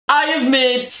I have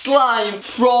made slime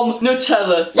from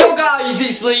Nutella. Yo guys,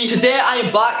 it's Lee. Today I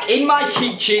am back in my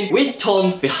kitchen with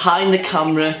Tom behind the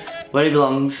camera where he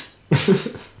belongs.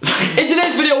 In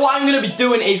today's video, what I'm going to be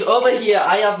doing is over here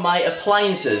I have my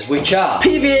appliances, which are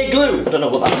PVA glue. I don't know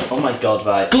what that is. Oh my god,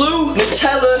 right. Glue,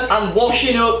 Nutella, and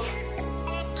washing up.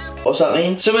 What's that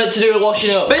mean? Something to do with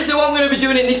washing up. Basically what I'm going to be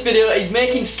doing in this video is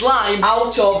making slime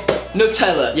out of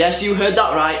Nutella. Yes, you heard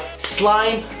that right.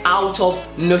 Slime out of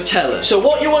Nutella. So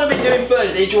what you want to be doing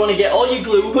first is you want to get all your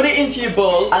glue, put it into your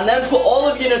bowl, and then put all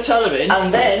of your Nutella in,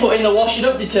 and then put in the washing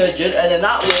up detergent, and then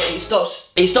that way it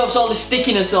stops all the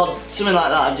stickiness or something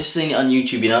like that. I've just seen it on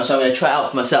YouTube, you know, so I'm going to try it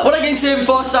out for myself. What I can say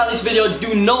before I start this video,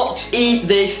 do not eat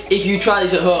this if you try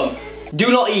this at home. Do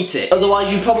not eat it,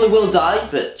 otherwise you probably will die,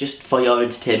 but just for your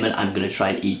entertainment, I'm gonna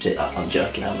try and eat it. I'm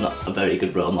joking, I'm not a very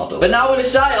good role model. But now we're gonna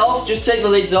start it off, just take the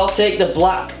lids off, take the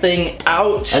black thing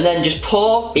out, and then just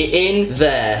pour it in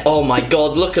there. Oh my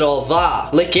god, look at all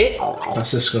that. Lick it.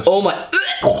 That's disgusting. Oh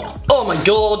my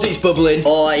god, it's bubbling.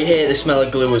 Oh, I hate the smell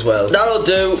of glue as well. That'll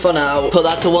do for now. Put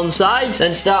that to one side,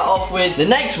 then start off with the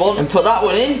next one, and put that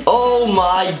one in. Oh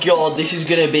my god, this is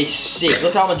gonna be sick.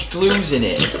 Look how much glue's in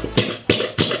it.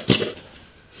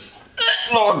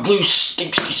 Oh, glue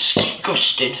stinks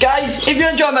disgusting. Guys, if you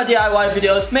enjoy my DIY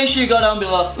videos, make sure you go down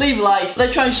below, leave a like.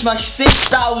 Let's try and smash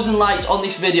 6,000 likes on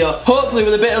this video. Hopefully,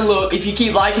 with a bit of luck, if you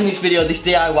keep liking this video, this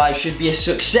DIY should be a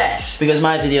success. Because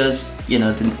my videos, you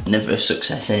know, they're never a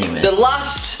success anyway. The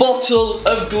last bottle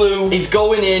of glue is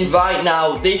going in right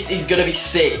now. This is gonna be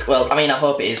sick. Well, I mean, I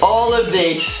hope it is. All of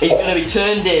this is gonna be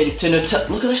turned in to Nutella.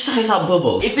 Look at the size of that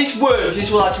bubble. If this works,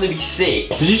 this will actually be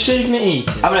sick. Did you say you're gonna eat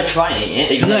it? I'm gonna try and eat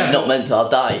it, even though you're not meant to, I'll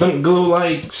die. Don't glue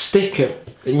like stick it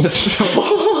in your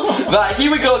throat. Right, here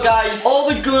we go guys. All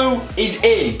the glue is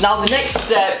in. Now the next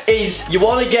step is you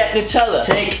want to get Nutella.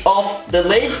 Take off the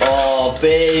lid. Oh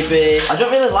baby. I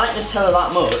don't really like Nutella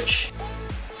that much.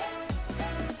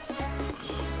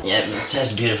 Yeah,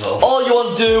 that's beautiful. All you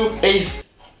want to do is...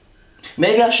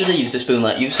 Maybe I should have used a spoon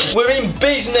like you said. We're in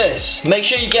business. Make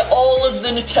sure you get all of the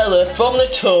Nutella from the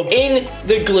tub in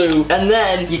the glue, and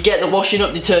then you get the washing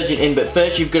up detergent in. But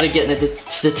first you've got to get the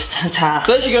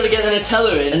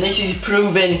Nutella in, and this is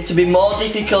proving to be more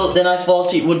difficult than I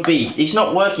thought it would be. It's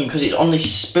not working because it's on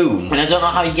this spoon, and I don't know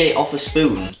how you get it off a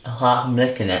spoon. I'm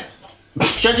licking it.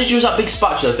 Should I just use that big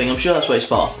spatula thing? I'm sure that's what it's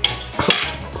for.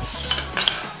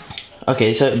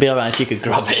 Okay, so it'd be alright if you could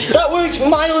grab it. That works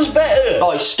miles better! Oh,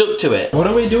 it's stuck to it. What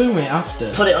are we doing with it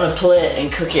after? Put it on a plate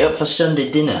and cook it up for Sunday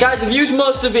dinner. Guys, I've used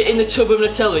most of it in the tub of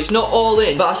Nutella. It's not all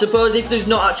in, but I suppose if there's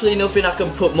not actually enough in, I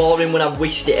can put more in when I've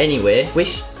whisked it anyway.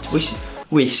 Whisk.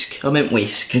 I meant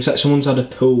whisk. It's like someone's had a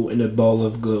poo in a bowl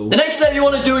of glue. The next step you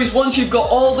want to do is once you've got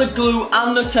all the glue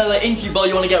and Nutella into your bowl,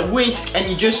 you want to get a whisk, and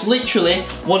you just literally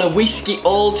want to whisk it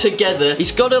all together.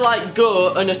 It's got to like go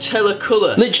a Nutella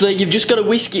colour. Literally, you've just got to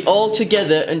whisk it all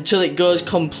together until it goes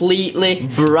completely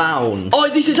brown. Oh,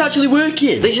 this is actually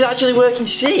working. This is actually working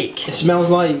sick. It smells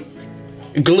like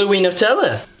gluey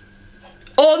Nutella.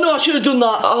 Oh no, I should have done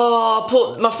that. Oh, I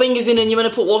put my fingers in, and you're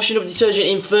gonna put washing up detergent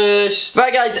in first.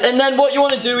 Right guys, and then what you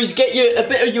want to do is get a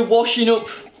bit of your washing up,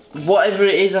 whatever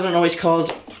it is, I don't know what it's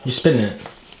called. You spin it.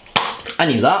 I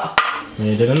knew that. No,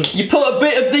 you didn't. You put a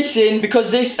bit of this in because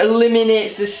this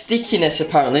eliminates the stickiness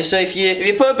apparently. So if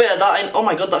you put a bit of that in, oh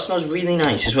my god, that smells really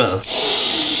nice as well.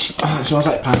 Oh, it smells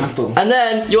like pineapple. And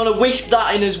then you want to whisk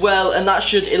that in as well, and that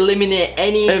should eliminate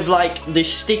any of like the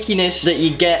stickiness that you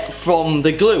get from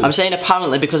the glue. I'm saying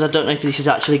apparently because I don't know if this is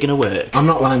actually going to work. I'm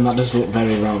not lying, that does look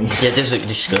very wrong. Yeah, it does look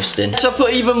disgusting. So I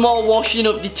put even more washing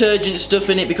up detergent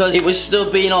stuff in it because it was still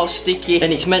being all sticky,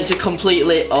 and it's meant to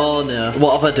completely... Oh no.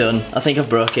 What have I done? I think I've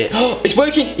broke it. It's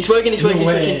working! It's working, it's working, it's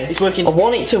working, it's working. I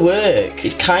want it to work.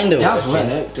 It's kind of working. It has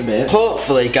worked a bit.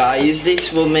 Hopefully, guys,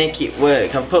 this will make it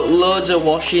work. I've put loads of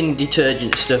washing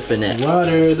detergent stuff in it. What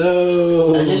are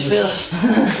those? I just feel...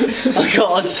 I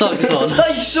got socks on.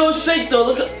 That is so sick though,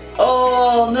 look at...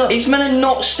 Oh no. It's meant to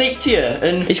not stick to you,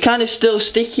 and it's kind of still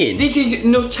sticking. This is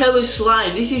Nutella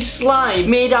slime. This is slime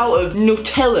made out of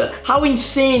Nutella. How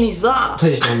insane is that?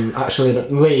 Please don't, actually,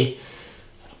 Lee.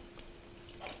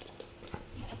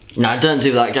 Nah, don't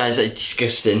do that, guys. That's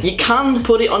disgusting. You can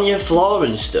put it on your floor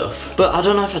and stuff, but I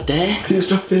don't know if I dare. Please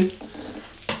stop it.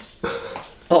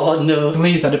 Oh no.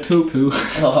 Please had a poo-poo.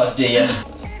 Oh dear.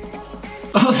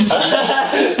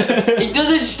 It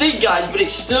doesn't stink, guys, but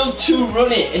it's still too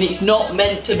runny, and it's not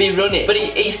meant to be runny. But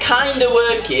it's kind of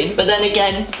working, but then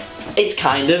again, it's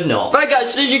kind of not. Right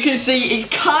guys, so as you can see, it's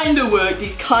kind of worked,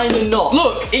 it's kind of not.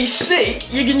 Look, it's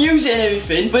sick, you can use it and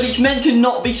everything, but it's meant to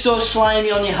not be so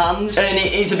slimy on your hands, and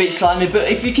it is a bit slimy,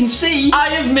 but if you can see, I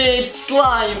have made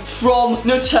slime from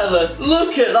Nutella.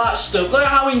 Look at that stuff, look at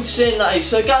how insane that is.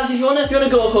 So guys, if you wanna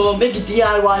go home, make a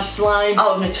DIY slime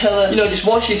out of Nutella, you know, just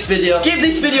watch this video. Give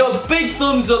this video a big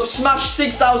thumbs up, smash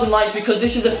 6,000 likes, because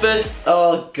this is the first,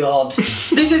 oh god.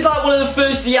 This is like one of the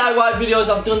first DIY videos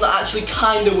I've done that actually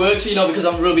kind of works, you know, because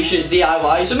I'm rubbish at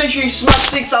DIY. So make sure you smash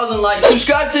 6,000 likes,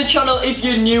 subscribe to the channel if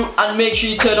you're new, and make sure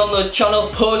you turn on those channel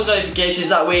post notifications,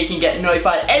 that way you can get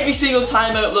notified every single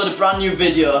time I upload a brand new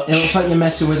video. It looks like you're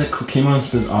messing with a Cookie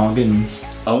Monster's organs.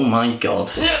 Oh my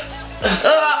god.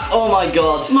 Oh my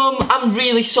god. Mum, I'm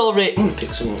really sorry. I'm gonna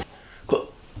pick some up.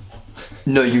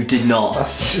 No, you did not.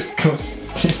 That's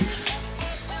disgusting.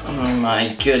 Oh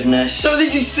my goodness. So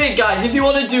this is sick, guys. If you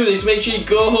want to do this, make sure you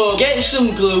go home, get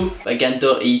some glue. Again,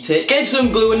 don't eat it. Get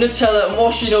some glue and Nutella and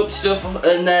washing up stuff,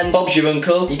 and then Bob's your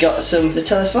uncle. You got some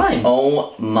Nutella slime.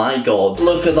 Oh my god.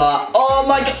 Look at that. Oh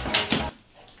my god.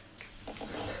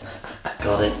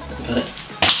 Got it. Got it.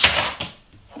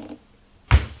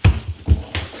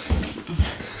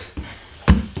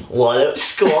 What up,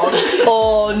 squad?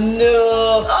 Oh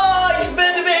no. Oh, it's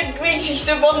been a bit greasy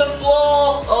stuff on the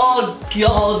floor. Oh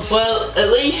god. Well,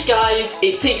 at least guys,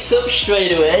 it picks up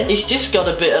straight away. It's just got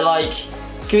a bit of like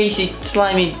greasy,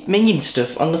 slimy, minging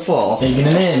stuff on the floor. Are you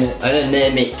gonna name it? I'm gonna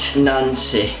name it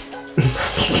Nancy.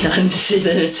 Nancy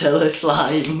the Nutella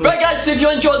slime. Right guys, so if you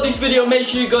enjoyed this video, make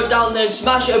sure you go down there and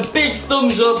smash a big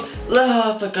thumbs up.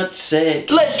 Oh, for God's sake.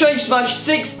 Let's try and smash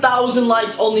 6,000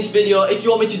 likes on this video if you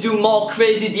want me to do more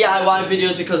crazy DIY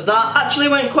videos, because that actually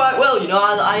went quite well, you know,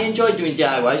 I enjoyed doing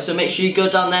DIYs, so make sure you go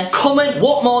down there, comment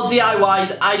what more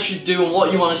DIYs I should do and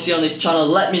what you want to see on this channel,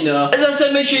 let me know. As I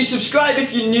said, make sure you subscribe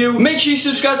if you're new, make sure you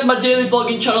subscribe to my daily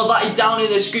vlogging channel, that is down in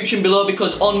the description below,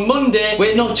 because on Monday,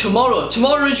 wait no, tomorrow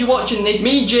as you're watching this,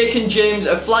 me, Jake and James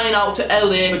are flying out to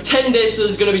LA for 10 days, so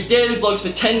there's going to be daily vlogs for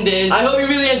 10 days. I hope you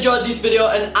really enjoyed this video,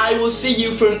 and I will see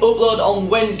you for an upload on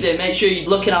Wednesday. Make sure you're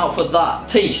looking out for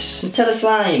that. Peace. Nutella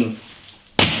slime.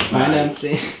 Bye,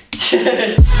 Nancy.